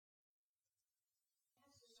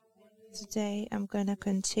Today I'm going to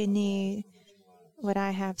continue what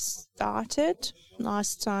I have started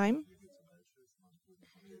last time,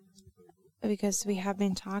 because we have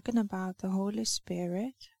been talking about the Holy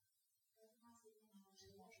Spirit.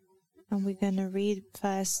 And we're going to read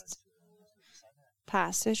first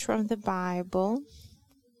passage from the Bible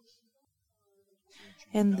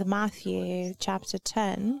in the Matthew chapter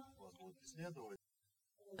 10,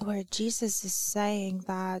 where Jesus is saying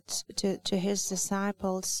that to his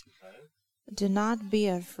disciples, do not be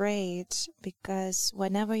afraid, because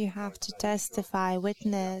whenever you have to testify,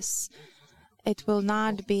 witness, it will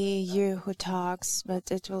not be you who talks,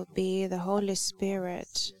 but it will be the Holy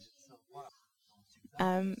Spirit.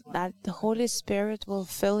 That the Holy Spirit will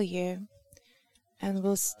fill you and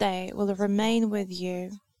will remain with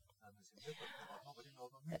you.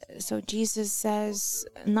 So Jesus says,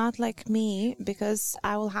 not like me, because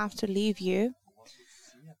I will have to leave you.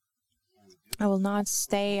 I will not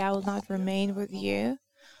stay, I will not remain with you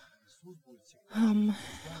on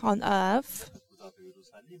earth.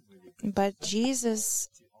 But Jesus,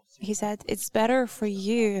 he said, it's better for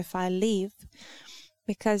you if I leave,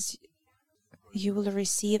 because you will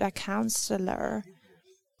receive a counselor,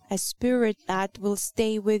 a spirit that will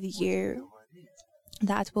stay with you,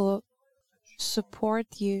 that will support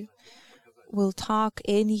you, will talk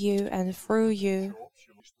in you and through you.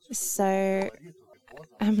 So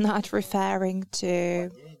I'm not referring to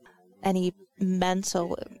any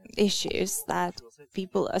mental issues that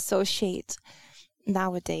people associate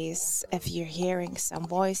nowadays. If you're hearing some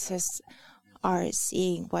voices or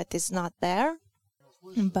seeing what is not there,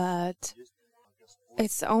 but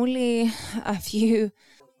it's only a few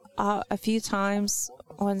times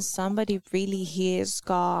when somebody really hears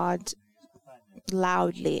God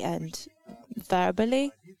loudly and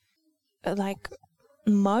verbally. Like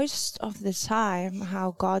most of the time,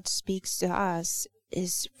 how God speaks to us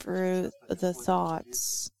is through the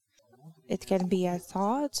thoughts. It can be a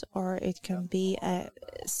thought, or it can be a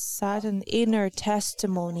certain inner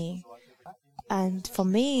testimony. And for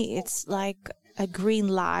me, it's like a green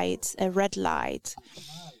light, a red light,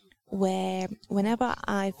 where whenever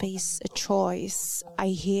I face a choice, I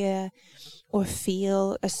hear or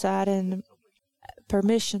feel a certain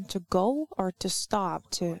permission to go or to stop,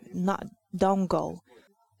 don't go.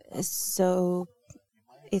 So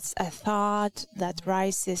it's a thought that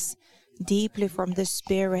rises deeply from the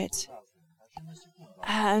spirit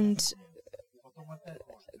and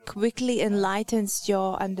quickly enlightens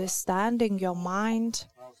your understanding, your mind,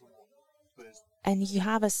 and you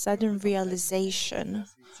have a sudden realization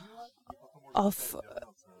of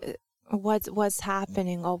what's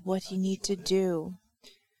happening or what you need to do.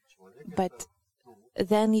 But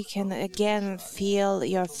then you can again feel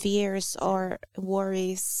your fears or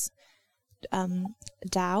worries,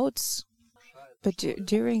 doubts. But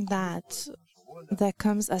during that, there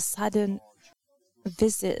comes a sudden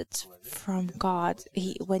visit from God.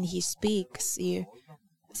 When He speaks, you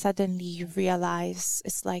suddenly realize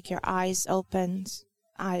it's like your eyes opens.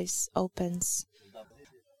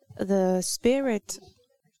 The Spirit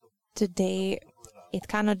today, it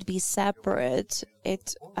cannot be separate.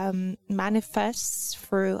 It manifests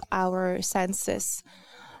through our senses,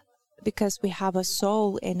 because we have a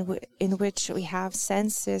soul in which we have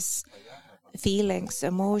senses, feelings,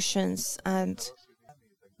 emotions, and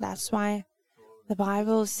that's why the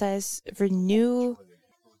Bible says, renew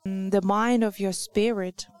the mind of your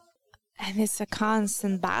spirit. And it's a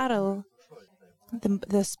constant battle,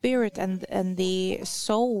 the spirit and the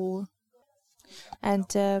soul. And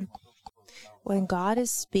when God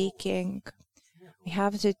is speaking, we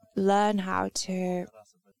have to learn how to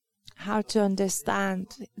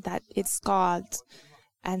understand that it's God,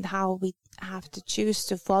 and how we have to choose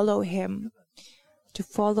to follow Him, to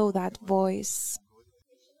follow that voice.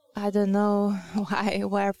 I don't know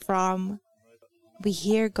where from we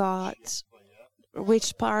hear God,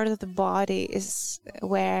 which part of the body is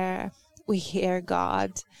where we hear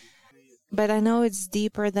God. But I know it's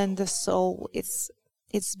deeper than the soul. It's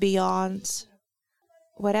beyond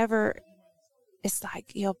whatever. It's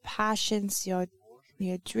like your passions, your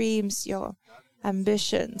dreams, your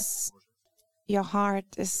ambitions. Your heart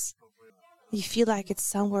is, you feel like it's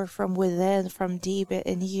somewhere from within, from deep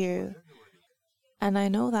in you. And I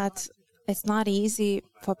know that it's not easy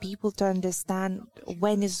for people to understand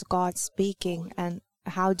when is God speaking and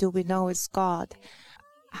how do we know it's God.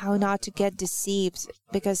 How not to get deceived,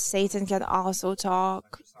 because Satan can also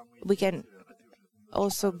talk. We can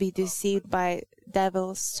also be deceived by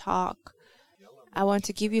devil's talk. I want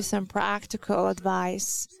to give you some practical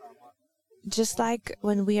advice. Just like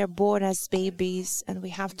when we are born as babies and we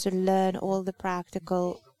have to learn all the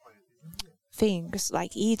practical things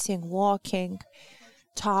like eating, walking,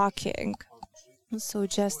 talking. So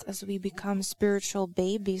just as we become spiritual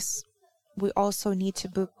babies, we also need to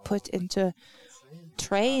be put into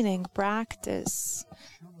training, practice.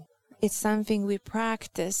 It's something we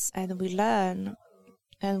practice and we learn,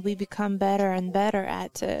 and we become better and better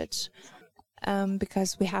at it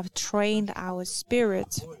because we have trained our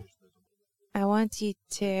spirit. I want you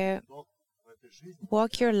to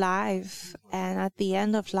walk your life, and at the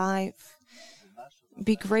end of life,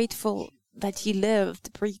 be grateful that you lived,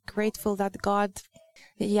 be grateful that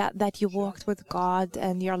that you walked with God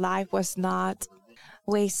and your life was not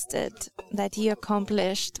wasted, that you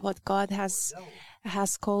accomplished what God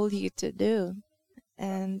has called you to do.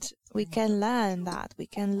 And we can learn that. We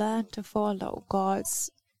can learn to follow God's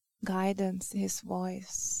guidance, His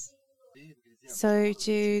voice. So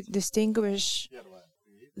to distinguish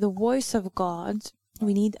the voice of God,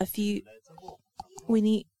 we need a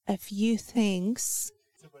few things.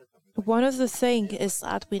 One of the things is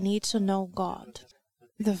that we need to know God.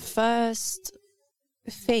 The first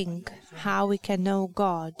thing how we can know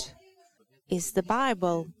God is the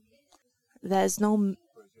Bible. There's no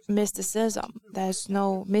mysticism. There's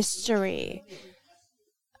no mystery.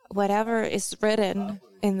 Whatever is written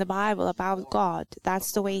in the Bible about God,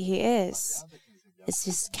 that's the way He is. It's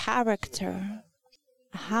His character.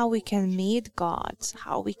 How we can meet God,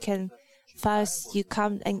 how we can first you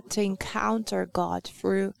come to encounter God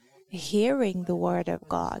through hearing the Word of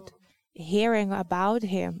God, hearing about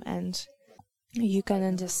Him, and you can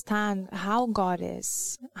understand how God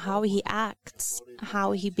is, how He acts,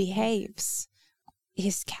 how He behaves,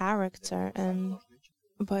 His character.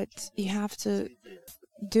 But you have to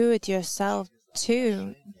do it yourself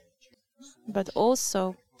too, but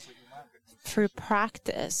also through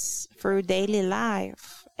practice, through daily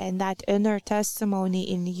life, and that inner testimony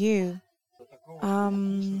in you.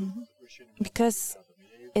 Because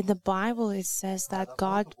in the Bible it says that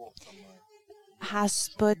God has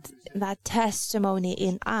put that testimony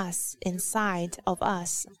in us, inside of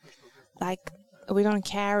us. Like, we don't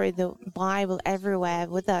carry the Bible everywhere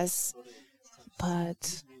with us,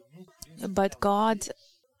 but God,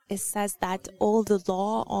 it says that all the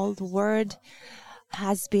law, all the word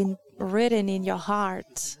has been written in your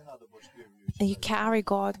heart. And you carry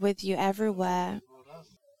God with you everywhere.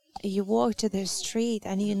 You walk to the street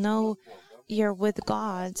and you know you're with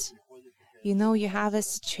God. You know you have a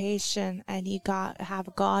situation and you have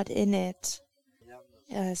God in it.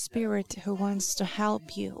 A spirit who wants to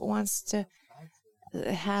help you, wants to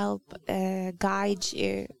guide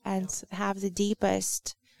you and have the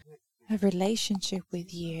deepest relationship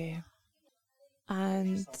with you.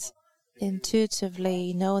 And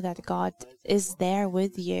intuitively know that God is there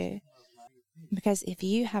with you. Because if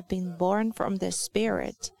you have been born from the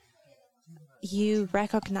Spirit, you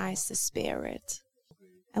recognize the Spirit.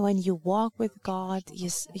 And when you walk with God,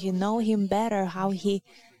 you know Him better, how He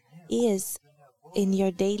is in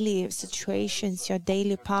your daily situations, your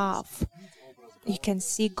daily path. You can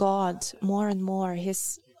see God more and more,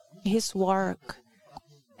 His work.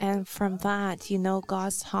 And from that, you know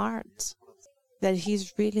God's heart, that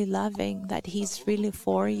He's really loving, that He's really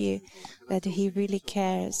for you, that He really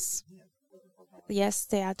cares.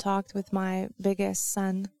 Yesterday, I talked with my biggest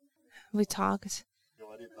son. We talked,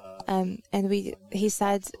 and he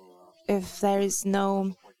said, if there is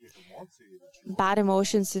no bad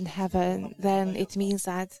emotions in heaven, then it means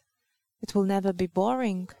that it will never be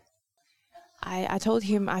boring. I told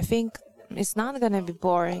him, I think it's not going to be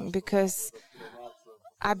boring, because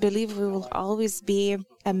I believe we will always be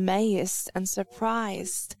amazed and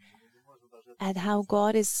surprised at how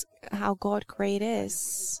God great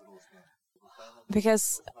is.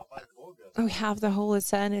 Because we have the whole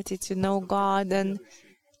eternity to know God, and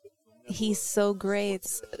He's so great,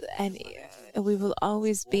 and we will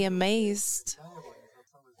always be amazed.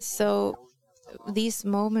 So these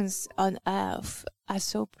moments on earth are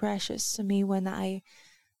so precious to me when I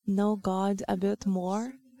know God a bit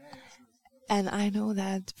more. And I know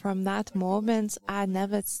that from that moment, I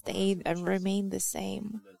never stayed and remained the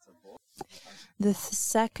same. The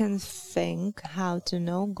second thing, how to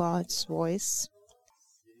know God's voice,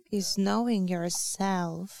 is knowing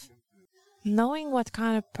yourself, knowing what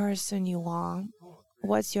kind of person you are,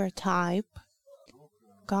 what's your type.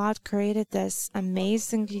 God created us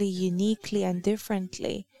amazingly, uniquely, and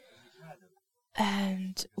differently.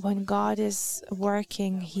 And when God is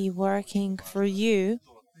working, He's working for you.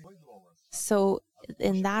 So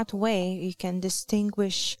in that way, you can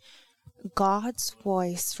distinguish God's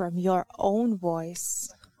voice from your own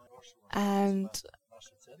voice. And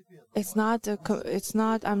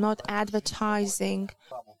I'm not advertising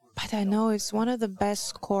But I know it's one of the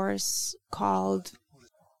best course called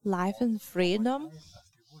Life and Freedom,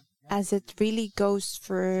 as it really goes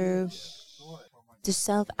through to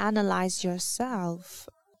self-analyze yourself,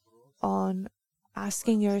 on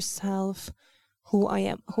asking yourself who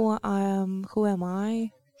am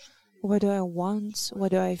I, what do I want,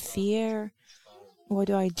 what do I fear, what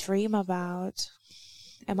do I dream about?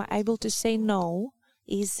 Am I able to say no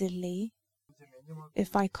easily?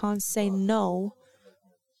 If I can't say no,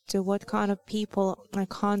 to what kind of people I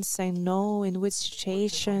can't say no, in which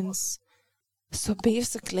situations? So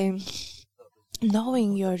basically,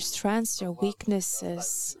 knowing your strengths, your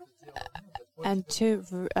weaknesses, and to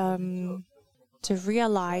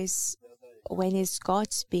realize when is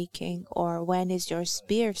God speaking, or when is your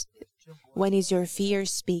fear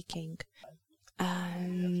speaking.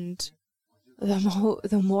 And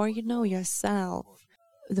the more you know yourself,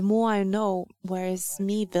 the more I know where is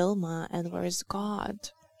me, Vilma, and where is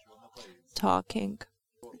God talking.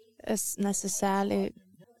 Is it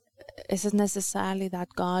necessarily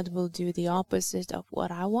that God will do the opposite of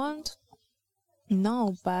what I want?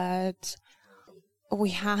 No, but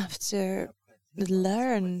we have to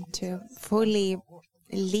learn to fully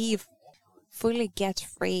get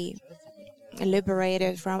free,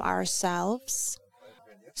 liberated from ourselves.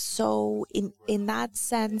 So in that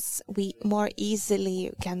sense, we more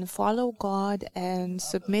easily can follow God and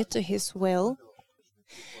submit to His will.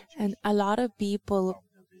 And a lot of people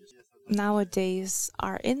nowadays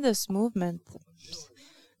are in this movement,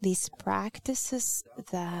 these practices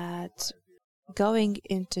that going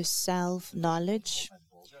into self-knowledge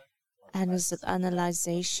and is an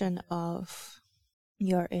analyzation of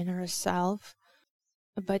your inner self,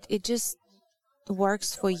 but it just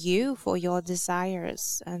works for you, for your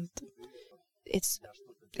desires, and it's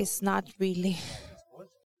not really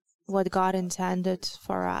what God intended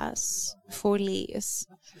for us fully, is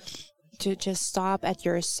to just stop at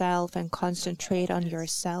yourself and concentrate on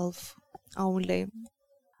yourself only.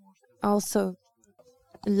 Also,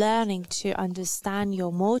 learning to understand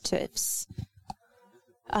your motives.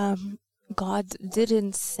 God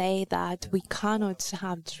didn't say that we cannot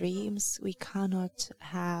have dreams, we cannot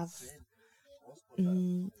have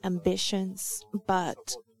ambitions,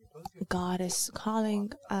 but God is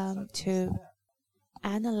calling to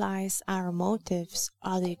analyze our motives.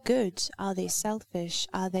 Are they good? Are they selfish?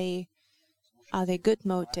 Are they good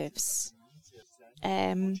motives?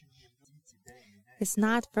 It's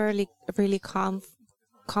not really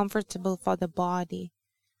comfortable for the body.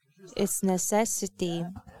 It's necessity.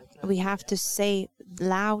 We have to say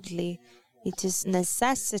loudly, it is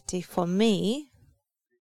necessity for me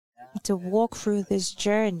to walk through this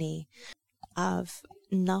journey of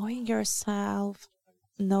knowing yourself,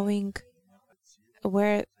 knowing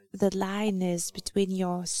where the line is between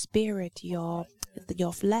your spirit, your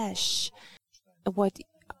flesh, what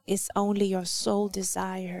is only your soul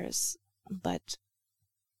desires, but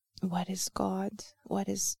what is God?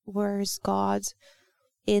 Where is God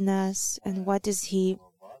in us, and what is He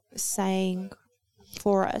saying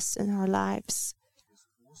for us in our lives?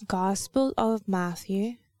 Gospel of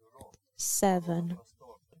Matthew 7,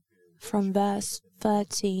 from verse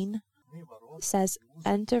 13, says,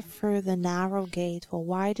 "Enter through the narrow gate, for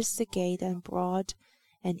wide is the gate, and broad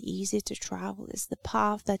and easy to travel is the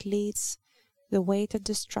path that leads the way to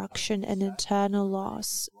destruction and eternal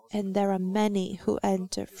loss, and there are many who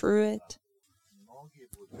enter through it.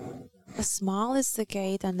 Small is the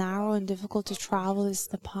gate, and narrow and difficult to travel is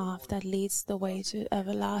the path that leads the way to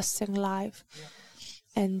everlasting life,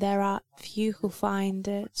 and there are few who find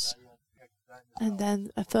it." And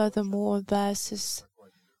then furthermore, verses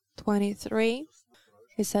 23,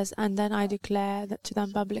 it says, "And then I declare that to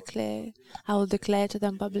them publicly, I will declare to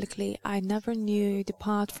them publicly, I never knew you,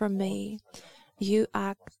 depart from me, you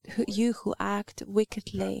who act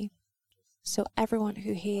wickedly." So everyone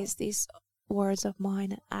who hears these words of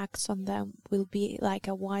mine and acts on them will be like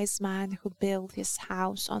a wise man who built his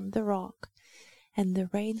house on the rock. And the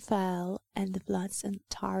rain fell, and the floods and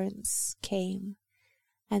torrents came,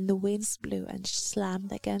 and the winds blew and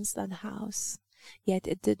slammed against that house. Yet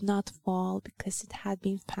it did not fall, because it had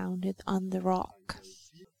been founded on the rock.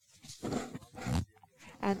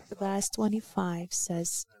 And verse 25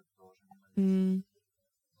 says, in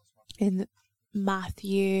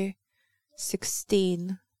Matthew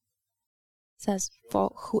 16, says, "For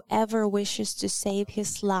whoever wishes to save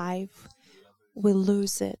his life will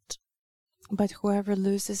lose it, but whoever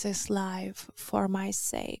loses his life for my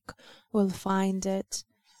sake will find it."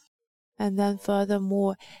 And then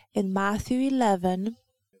furthermore, in Matthew 11,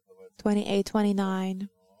 28-29,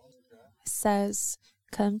 says,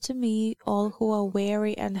 "Come to me, all who are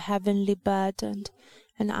weary and heavily burdened,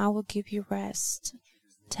 and I will give you rest.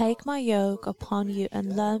 Take my yoke upon you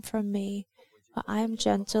and learn from me, for I am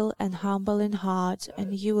gentle and humble in heart,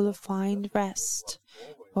 and you will find rest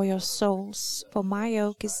for your souls. For my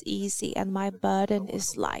yoke is easy and my burden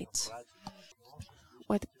is light.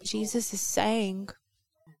 What Jesus is saying,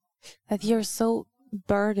 that you're so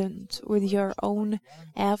burdened with your own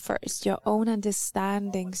efforts, your own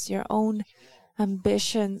understandings, your own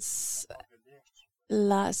ambitions,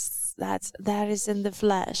 lusts, that is in the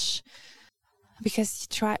flesh. Because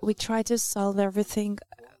we try to solve everything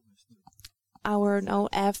our own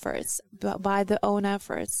efforts, by the own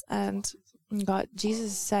efforts. And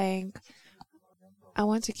Jesus is saying, I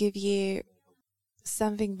want to give you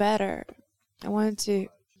something better. I want to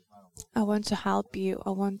help you. I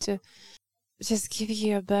want to just give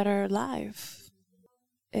you a better life,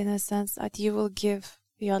 in a sense that you will give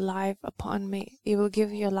your life upon me. You will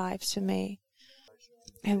give your life to me,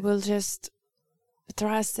 and will just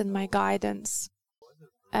trust in my guidance.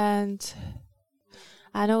 And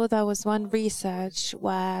I know there was one research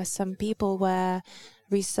where some people were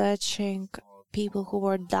researching people who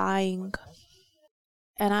were dying.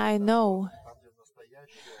 And I know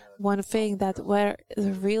one thing, that where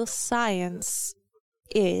the real science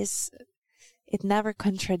is, it never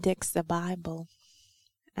contradicts the Bible.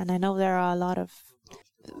 And I know there are a lot of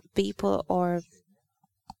people or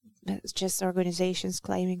just organizations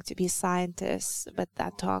claiming to be scientists, but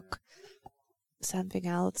that talk something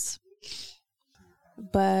else.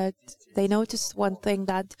 But they noticed one thing,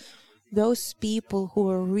 that those people who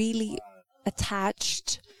were really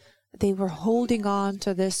attached, they were holding on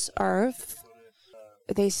to this earth,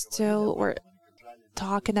 they still were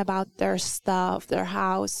talking about their stuff, their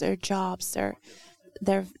house, their jobs,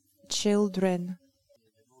 their children.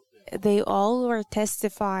 They all were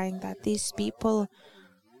testifying that these people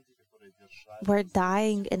were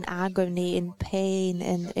dying in agony, in pain,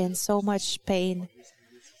 and in so much pain.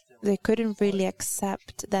 They couldn't really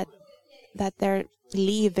accept that they're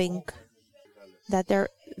leaving, that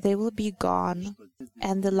they will be gone,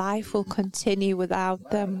 and the life will continue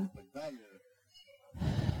without them.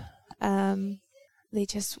 They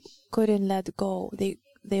just couldn't let go.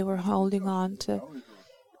 They were holding on to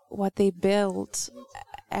what they built,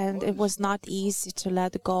 and it was not easy to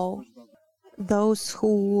let go. Those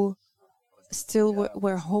who still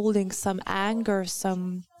were holding some anger,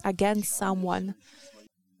 against someone,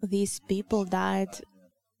 these people died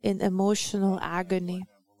in emotional agony.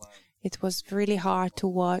 It was really hard to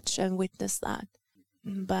watch and witness that.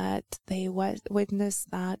 But they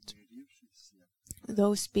witnessed that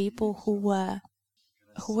those people who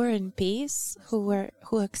were in peace,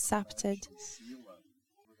 who accepted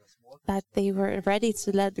that they were ready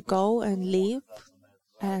to let go and leave,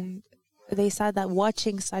 and they said that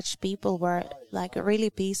watching such people were like really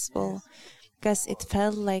peaceful, because it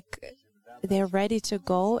felt like they're ready to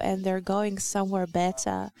go and they're going somewhere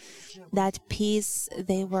better. That peace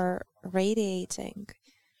they were radiating,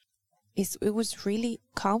 it was really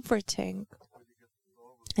comforting,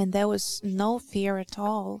 and there was no fear at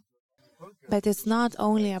all. But it's not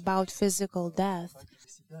only about physical death.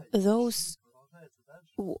 Those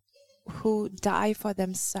who die for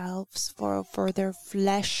themselves, for their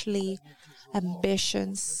fleshly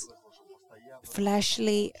ambitions,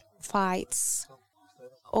 fleshly fights,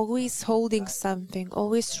 always holding something,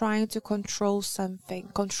 always trying to control something,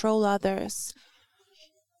 control others,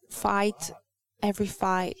 fight every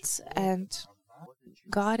fight. And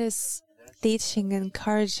God is teaching,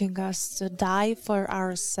 encouraging us to die for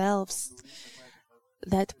ourselves,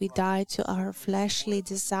 that we die to our fleshly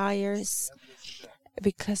desires,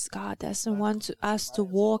 because God doesn't want us to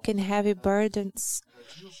walk in heavy burdens.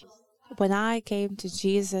 When I came to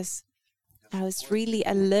Jesus, I was really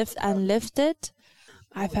unlifted.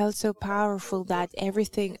 I felt so powerful that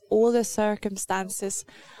everything, all the circumstances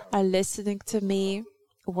are listening to me,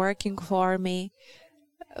 working for me,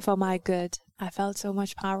 for my good. I felt so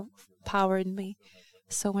much power in me,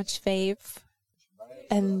 so much faith.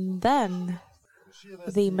 And then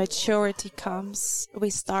the maturity comes. We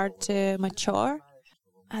start to mature,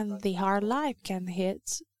 and the hard life can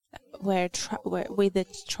hit, where with the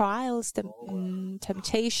trials, the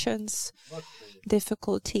temptations,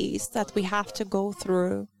 difficulties that we have to go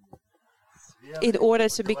through in order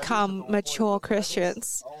to become mature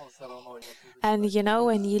Christians. And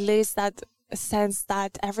when you lose that sense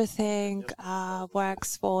that everything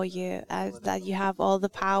works for you, and that you have all the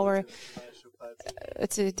power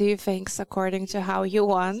to do things according to how you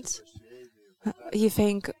want, you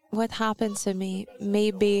think, what happened to me?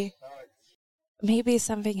 Maybe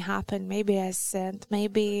something happened. Maybe I sinned.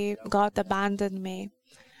 Maybe God abandoned me.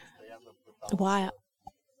 Why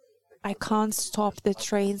I can't stop the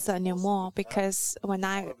trains anymore, because when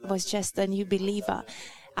I was just a new believer,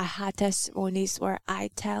 I had testimonies where I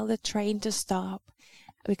tell the train to stop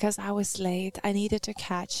because I was late. I needed to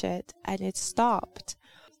catch it, and it stopped.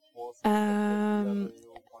 And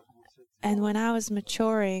when I was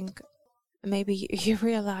maturing, maybe you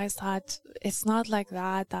realize that it's not like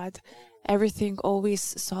that everything always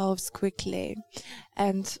solves quickly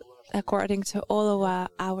and according to all of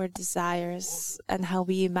our desires and how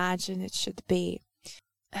we imagine it should be.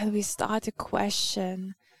 And we start to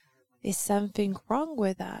question, is something wrong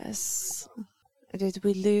with us? Did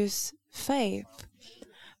we lose faith?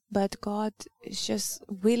 But God is just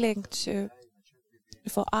willing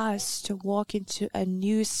for us to walk into a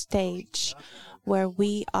new stage where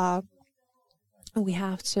we have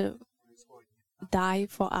to die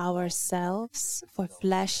for ourselves, for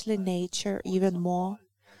fleshly nature even more,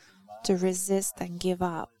 to resist and give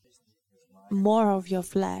up more of your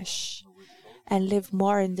flesh and live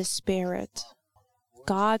more in the Spirit.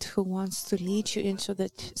 God who wants to lead you into the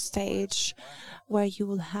stage where you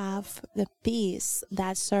will have the peace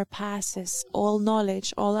that surpasses all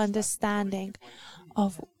knowledge, all understanding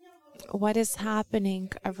of what is happening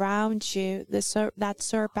around you, that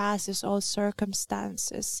surpasses all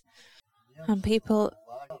circumstances. And people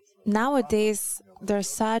nowadays, they're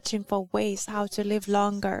searching for ways how to live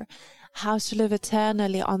longer, how to live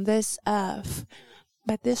eternally on this earth.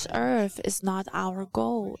 But this earth is not our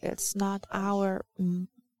goal. It's not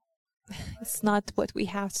what we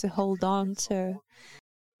have to hold on to.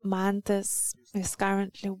 Mantis is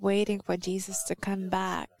currently waiting for Jesus to come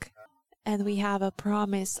back. And we have a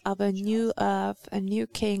promise of a new earth, a new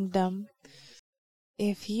kingdom.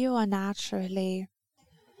 If you are naturally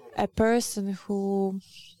a person who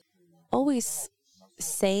always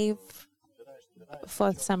save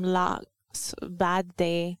for some bad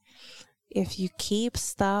day, if you keep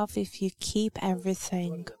stuff, if you keep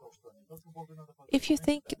everything, if you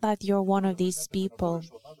think that you're one of these people,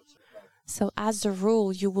 so as a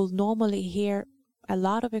rule, you will normally hear a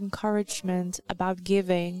lot of encouragement about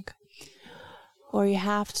giving, or you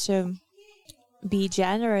have to be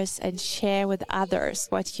generous and share with others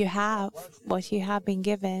what you have been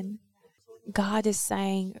given. God is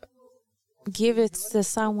saying, give it to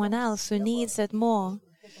someone else who needs it more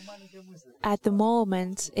at the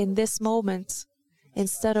moment, in this moment,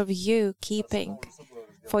 instead of you keeping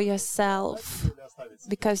for yourself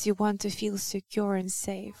because you want to feel secure and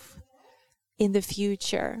safe in the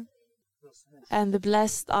future. And the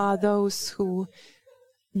blessed are those who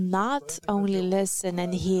not only listen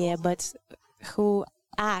and hear, but who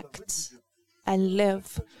act and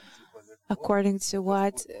live according to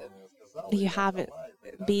what you have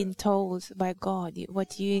been told by God,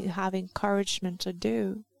 what you have encouragement to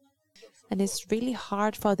do. And it's really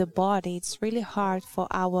hard for the body, it's really hard for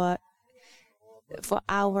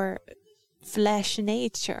our flesh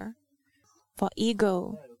nature, for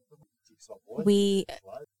ego. We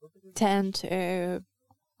tend to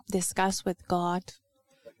discuss with God,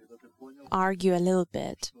 argue a little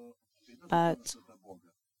bit, but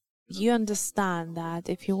you understand that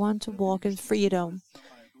if you want to walk in freedom,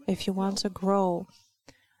 if you want to grow,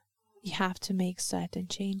 you have to make certain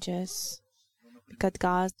changes,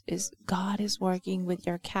 because God is working with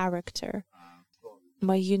your character.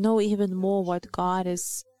 But you know even more what God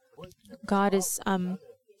is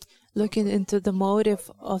looking into the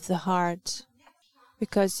motive of the heart,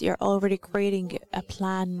 because you're already creating a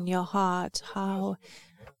plan in your heart how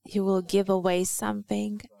you will give away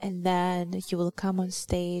something, and then you will come on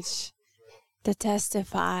stage to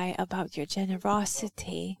testify about your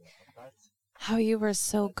generosity, how you were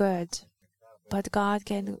so good. But God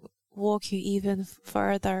can walk you even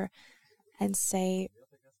further and say,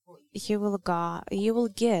 you will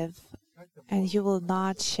give, and you will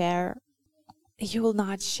not share. You will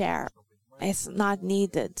not share. It's not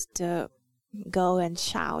needed to go and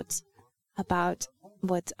shout about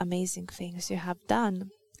what amazing things you have done.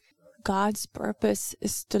 God's purpose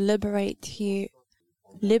is to liberate you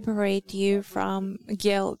from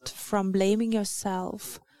guilt, from blaming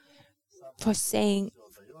yourself for saying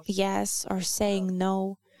yes or saying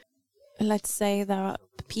no. Let's say there are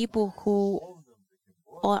people who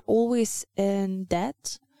are always in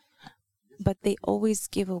debt, but they always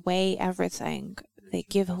give away everything. They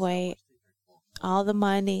give away all the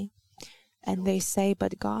money, and they say,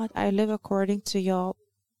 but God, I live according to your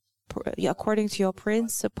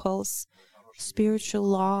principles, spiritual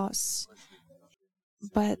laws.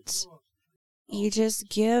 But you just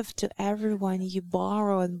give to everyone, you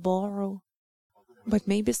borrow and borrow. But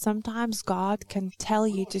maybe sometimes God can tell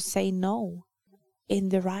you to say no. In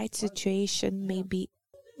the right situation, maybe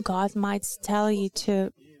God might tell you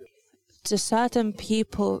to to certain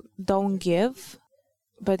people don't give,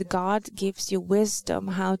 but God gives you wisdom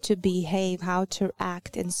how to behave, how to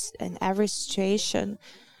act in every situation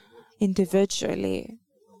individually.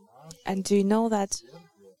 And do you know that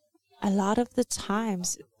a lot of the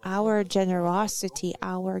times our generosity,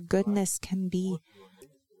 our goodness can be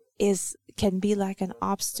like an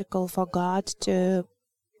obstacle for God to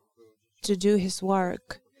do His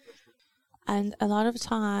work. And a lot of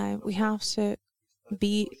time we have to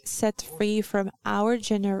be set free from our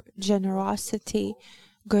generosity,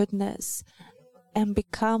 goodness, and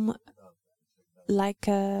become like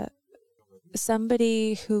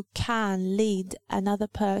somebody who can lead another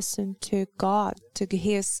person to God, to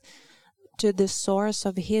the source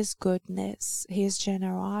of His goodness, His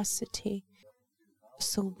generosity.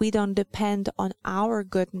 So we don't depend on our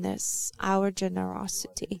goodness, our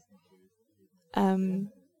generosity.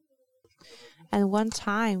 And one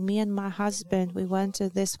time, me and my husband, we went to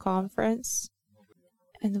this conference,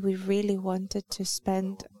 and we really wanted to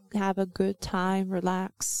have a good time,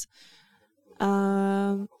 relax.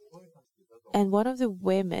 And one of the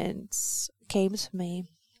women came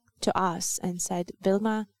to us and said,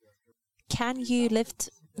 "Vilma, can you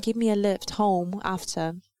give me a lift home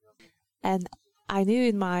after?" And I knew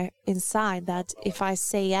inside that if I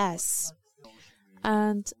say yes,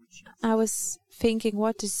 and I was thinking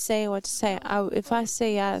what to say. If I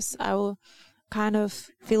say yes, I will kind of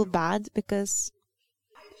feel bad because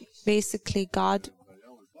basically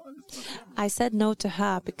I said no to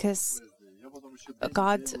her because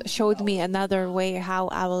God showed me another way how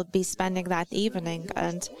I will be spending that evening.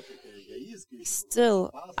 And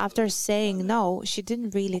still, after saying no, she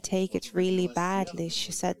didn't really take it really badly.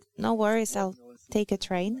 She said, "No worries, I'll take a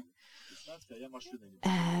train."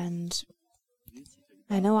 And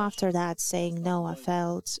I know after that saying no, I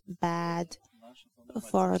felt bad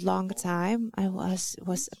for a long time. I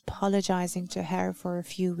was apologizing to her for a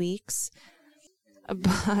few weeks.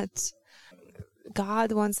 But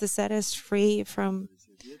God wants to set us free from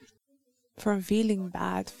feeling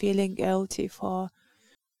bad, feeling guilty for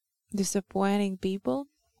disappointing people.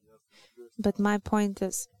 But my point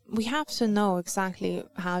is, we have to know exactly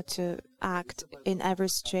how to act in every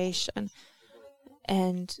situation.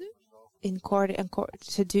 And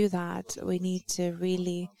to do that, we need to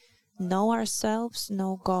really know ourselves,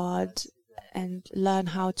 know God, and learn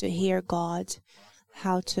how to hear God,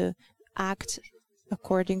 how to act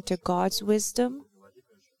according to God's wisdom,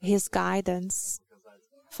 His guidance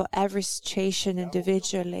for every situation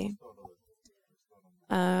individually.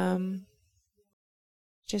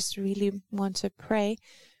 Just really want to pray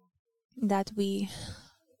that we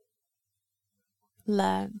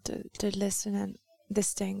learn to listen and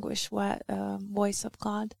distinguish voice of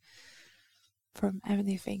God from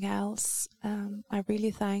anything else. I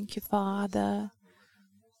really thank you, Father,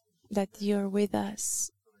 that you're with us,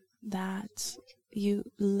 that you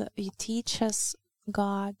teach us,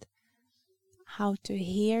 God, how to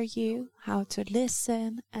hear you, how to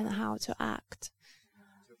listen, and how to act.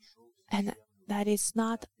 And that it's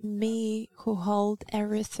not me who hold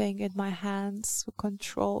everything in my hands, who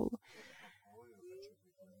control.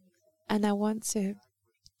 And I want to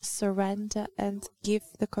surrender and give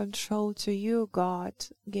the control to you, God.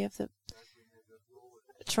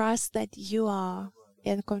 Trust that you are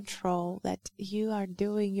in control, that you are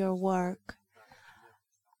doing your work.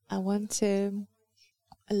 I want to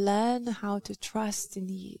learn how to trust in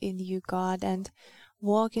you, God, and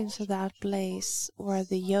walk into that place where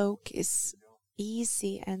the yoke is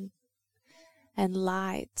easy and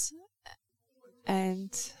light,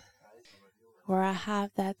 and where I have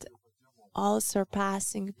that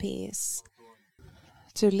all-surpassing peace.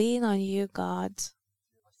 To lean on you, God,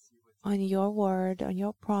 on your word, on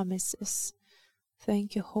your promises.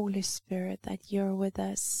 Thank you, Holy Spirit, that you're with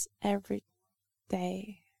us every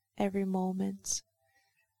day, every moment.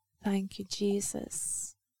 Thank you,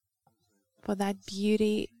 Jesus, for that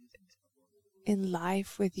beauty in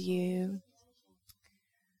life with you.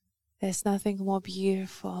 There's nothing more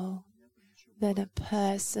beautiful than a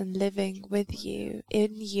person living with you,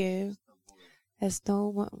 in you. There's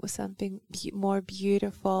something more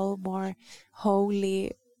beautiful, more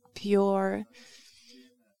holy, pure.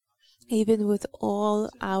 Even with all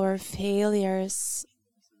our failures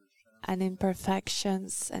and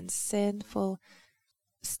imperfections and sinful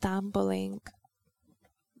stumbling,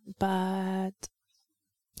 but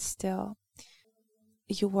still,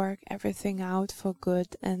 you work everything out for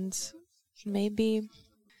good. And maybe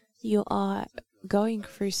you are going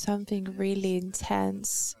through something really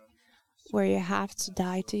intense where you have to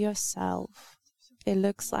die to yourself. It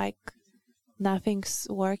looks like nothing's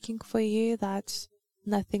working for you, that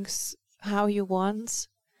nothing's how you want.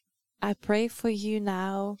 I pray for you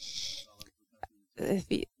now. If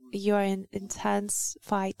you are in intense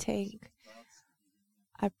fighting,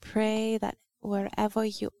 I pray that wherever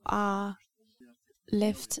you are,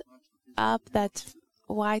 lift up that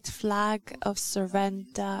white flag of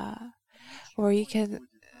surrender, where you can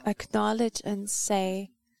acknowledge and say,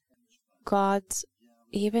 God,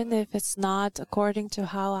 even if it's not according to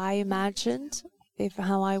how I imagined, if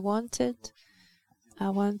how I wanted, I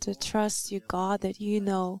want to trust you, God, that you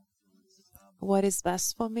know what is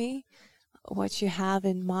best for me, what you have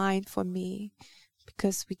in mind for me,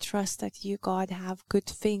 because we trust that you, God, have good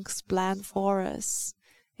things planned for us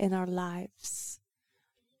in our lives.